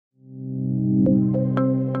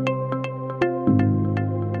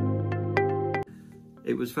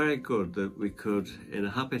it was very good that we could, in a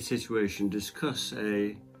happy situation, discuss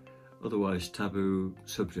a otherwise taboo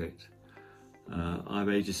subject. I'm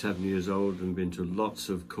 87 years old and been to lots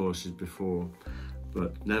of courses before,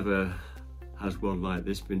 but never has one like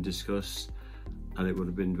this been discussed, and it would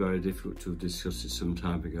have been very difficult to have discussed it some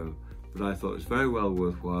time ago. But I thought it was very well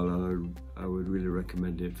worthwhile, and I would really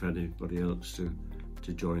recommend it for anybody else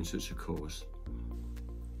to join such a course.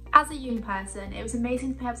 As a young person, it was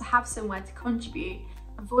amazing to be able to have somewhere to contribute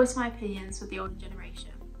and voice my opinions with the older generation.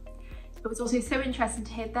 It was also so interesting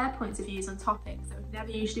to hear their points of views on topics that would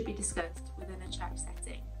never usually be discussed within a church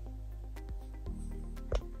setting.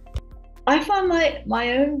 I found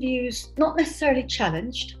my own views not necessarily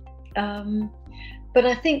challenged, but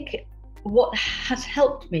I think what has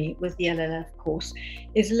helped me with the LLF course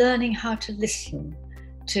is learning how to listen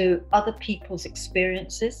to other people's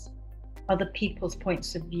experiences, other people's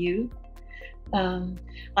points of view.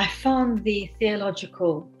 I found the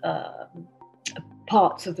theological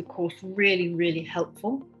parts of the course really, really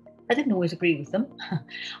helpful. I didn't always agree with them.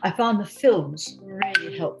 I found the films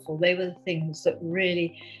really helpful. They were the things that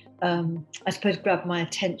really, I suppose, grabbed my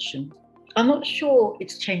attention. I'm not sure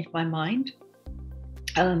it's changed my mind.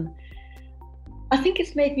 I think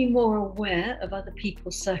it's made me more aware of other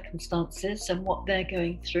people's circumstances and what they're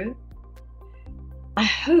going through. I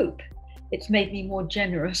hope it's made me more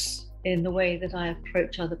generous in the way that I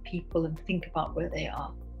approach other people and think about where they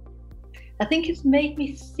are. I think it's made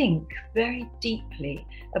me think very deeply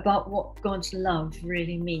about what God's love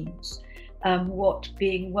really means, what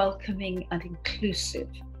being welcoming and inclusive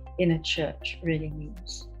in a church really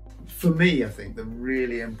means. For me, I think the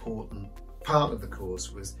really important part of the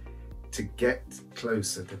course was to get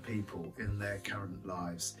closer to people in their current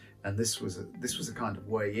lives, and this was a kind of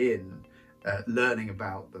way in, learning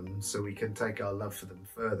about them so we can take our love for them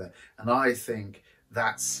further. And I think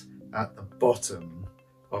that's at the bottom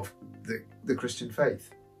of the Christian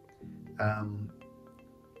faith.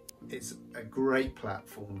 It's a great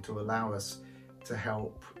platform to allow us to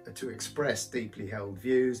help to express deeply held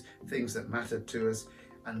views, things that matter to us,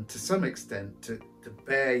 and to some extent to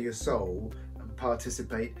bare your soul and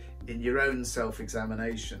participate in your own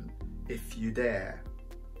self-examination if you dare.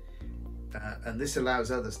 And this allows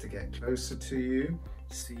others to get closer to you,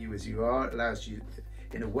 see you as you are. It allows you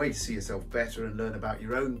in a way to see yourself better and learn about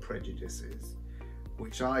your own prejudices,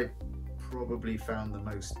 which I probably found the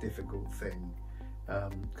most difficult thing,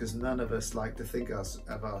 because none of us like to think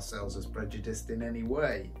of ourselves as prejudiced in any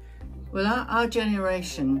way. Well, our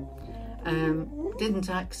generation didn't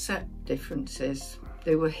accept differences.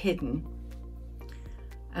 They were hidden,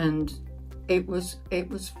 and it was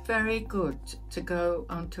very good to go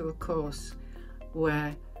onto a course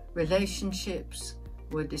where relationships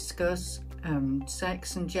were discussed,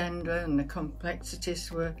 sex and gender and the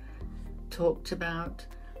complexities were talked about,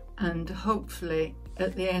 and hopefully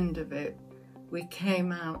at the end of it we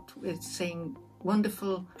came out with seeing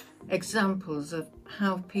wonderful examples of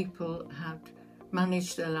how people had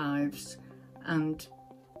managed their lives, and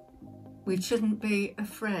we shouldn't be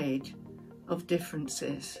afraid of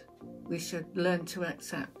differences. We should learn to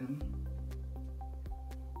accept them.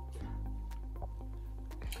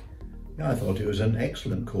 I thought it was an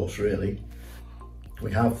excellent course, really.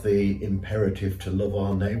 We have the imperative to love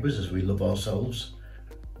our neighbours as we love ourselves,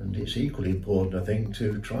 and it's equally important, I think,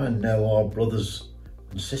 to try and know our brothers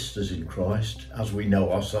and sisters in Christ as we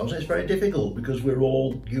know ourselves. It's very difficult because we're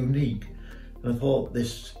all unique, and I thought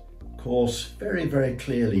this course very, very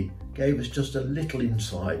clearly gave us just a little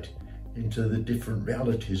insight into the different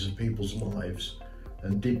realities of people's lives,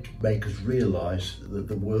 and did make us realise that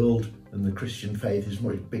the world and the Christian faith is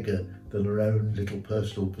much bigger than our own little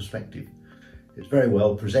personal perspective. It's very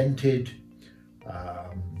well presented,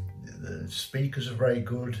 the speakers are very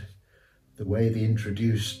good, the way they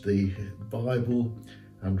introduced the Bible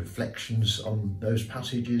and reflections on those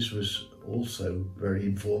passages was also very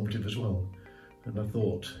informative as well, and I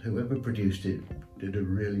thought whoever produced it did a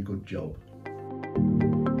really good job.